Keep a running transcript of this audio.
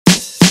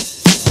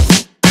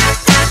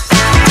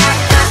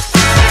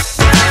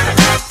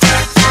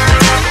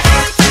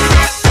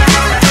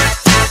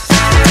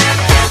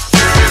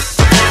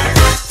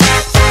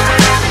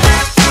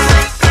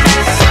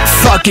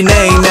fucking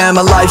name, man,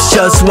 my life's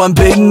just one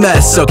big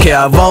mess. Okay,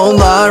 I won't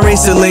lie,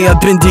 recently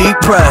I've been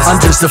depressed. I'm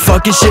just a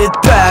fucking shit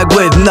bag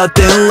with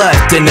nothing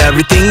left, and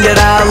everything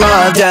that I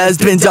loved has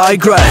been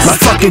digressed. My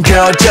fucking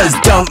girl just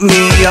dumped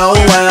me, oh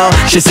well.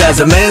 She says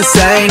I'm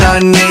insane,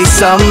 I need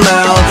some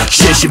help.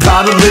 Shit, she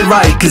probably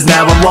right, cause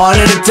now I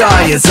wanted to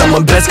die, and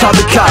someone best call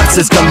the cops,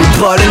 there's gonna be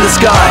blood in the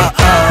sky.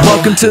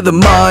 Welcome to the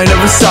mind of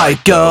a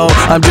psycho.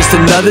 I'm just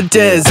another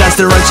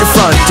disaster at your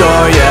front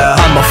door, yeah.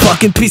 I'm a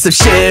fucking piece of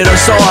shit, or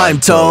so I'm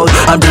told.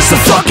 I'm just a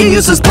fucking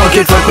useless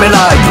bucket from an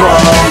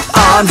eyebrow.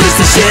 I'm just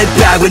a shit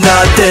bag with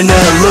nothing to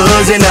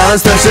lose, and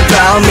nothing special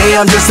about me,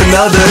 I'm just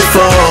another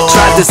fool.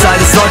 Tried to decide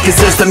this fucking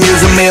system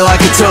using me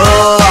like a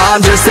tool.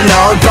 I'm just an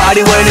old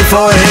body waiting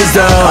for his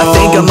dough. I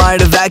think I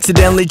might have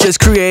accidentally just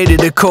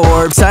created a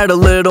corpse. Had a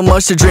little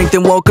much to drink,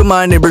 then woke up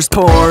my neighbor's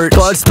porch.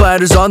 Blood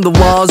splatters on the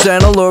walls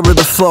and all over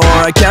the floor.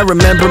 I can't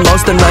remember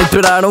most of the night,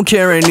 but I don't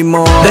care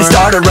anymore. They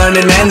started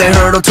running and they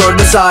hurtled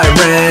toward the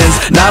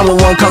sirens.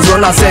 911 calls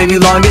will not save you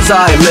long as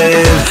I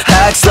live.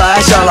 Hack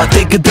slash, all I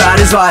think about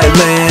is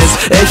violence.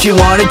 If you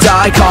wanna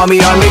die, call me,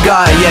 I'm your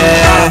guy,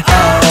 yeah.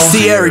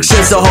 See, Erick's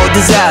just a whole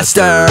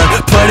disaster.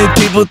 Putting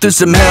people through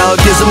some hell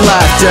gives them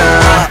laughter.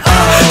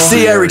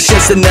 See, Erick's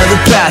just another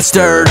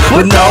bastard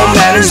with no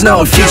manners,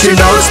 no future,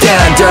 no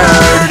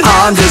standard.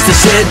 I'm just a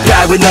shit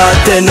bag with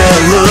nothing to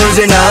lose,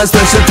 and nothing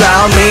special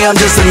about me, I'm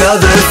just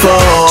another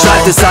fool.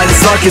 Tried to sign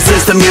this fucking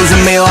system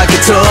using me like a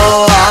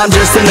tool. I'm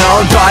just an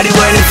old body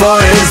waiting for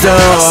his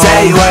dough.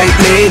 Say you hate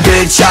me,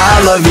 bitch,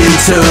 I love you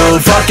too.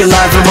 Fucking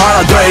life for one,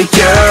 I'll break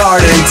your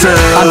heart in two.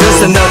 I'm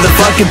just another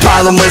fucking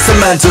problem with some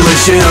mental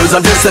issues.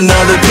 I'm just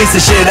another piece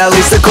of shit, at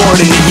least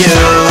according to you.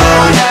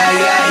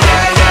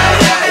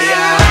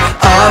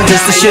 I'm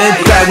just a shit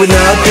bag with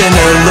nothing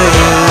to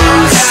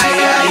lose.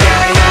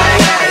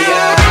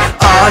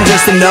 I'm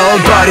just a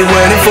nobody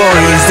waiting for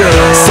his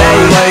due. Say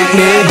you hate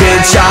me,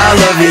 bitch, I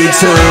love you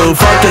too.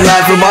 Fucking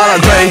life from all I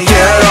break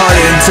your heart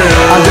in two.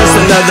 I'm just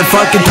another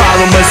fucking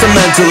problem with some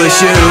mental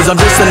issues. I'm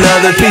just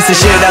another piece of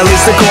shit, at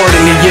least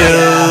according to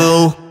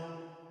you.